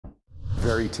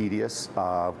Very tedious.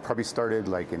 Probably started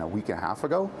like in a week and a half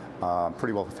ago.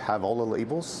 Pretty well have all the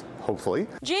labels, hopefully.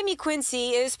 Jamie Quincy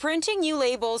is printing new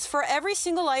labels for every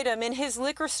single item in his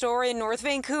liquor store in North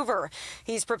Vancouver.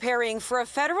 He's preparing for a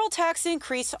federal tax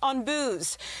increase on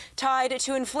booze. Tied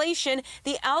to inflation,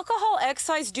 the alcohol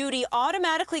excise duty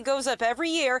automatically goes up every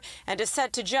year and is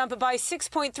set to jump by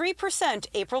 6.3%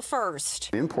 April 1st.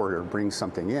 The importer brings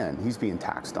something in, he's being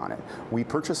taxed on it. We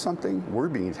purchase something, we're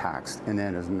being taxed. And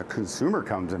then as the consumer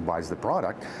comes and buys the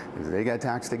product, they get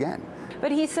taxed again.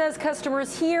 But he says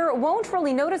customers here won't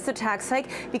really notice the tax hike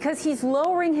because he's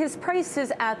lowering his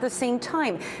prices at the same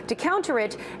time to counter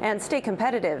it and stay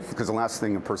competitive. Because the last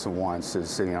thing a person wants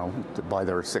is, to buy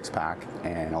their six-pack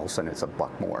and all of a sudden it's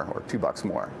 $1 more or $2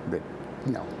 more.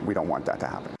 We don't want that to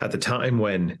happen. At the time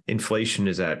when inflation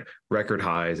is at record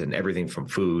highs and everything from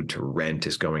food to rent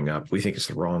is going up, we think it's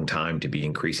the wrong time to be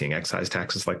increasing excise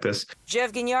taxes like this.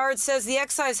 Jeff Guignard says the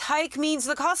excise hike means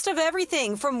the cost of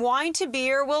everything from wine to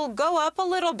beer will go up a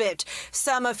little bit.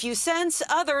 Some a few cents,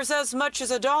 others as much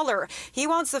as $1. He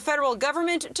wants the federal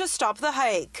government to stop the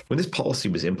hike. When this policy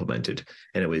was implemented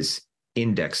and it was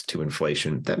indexed to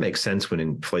inflation, that makes sense when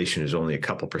inflation is only a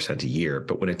couple percent a year.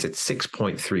 But when it's at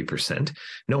 6.3%,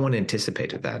 no one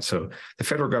anticipated that. So the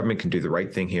federal government can do the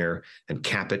right thing here and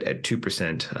cap it at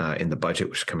 2% in the budget,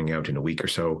 which is coming out in a week or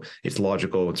so. It's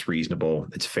logical, it's reasonable,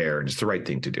 it's fair, and it's the right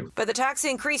thing to do. But the tax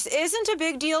increase isn't a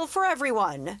big deal for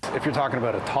everyone. If you're talking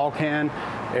about a tall can,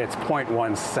 it's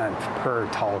 0.1 cent per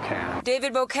tall can.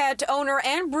 David Boquette, owner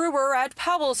and brewer at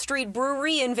Powell Street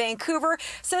Brewery in Vancouver,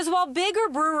 says while bigger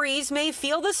breweries may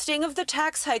feel the sting of the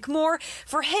tax hike more,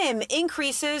 for him,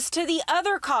 increases to the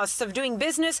other costs of doing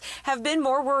business have been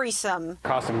more worrisome.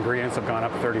 Cost of ingredients have gone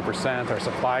up 30%. Our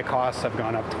supply costs have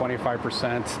gone up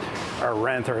 25%. Our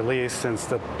rent or lease since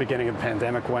the beginning of the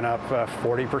pandemic went up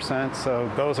 40%.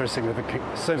 So those are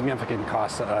significant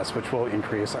costs to us, which will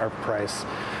increase our price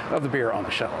of the beer on the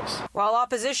shelves. While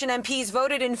opposition MPs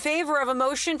voted in favor of a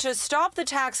motion to stop the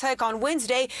tax hike on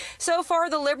Wednesday, so far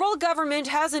the Liberal government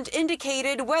hasn't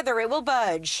indicated whether it will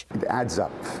budge. It adds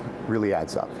up, really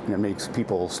adds up. And it makes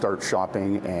people start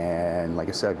shopping and, like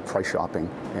I said, price shopping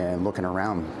and looking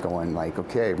around going like,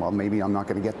 okay, well, maybe I'm not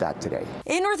going to get that today.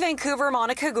 In North Vancouver,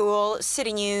 Monika Gul,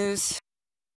 City News.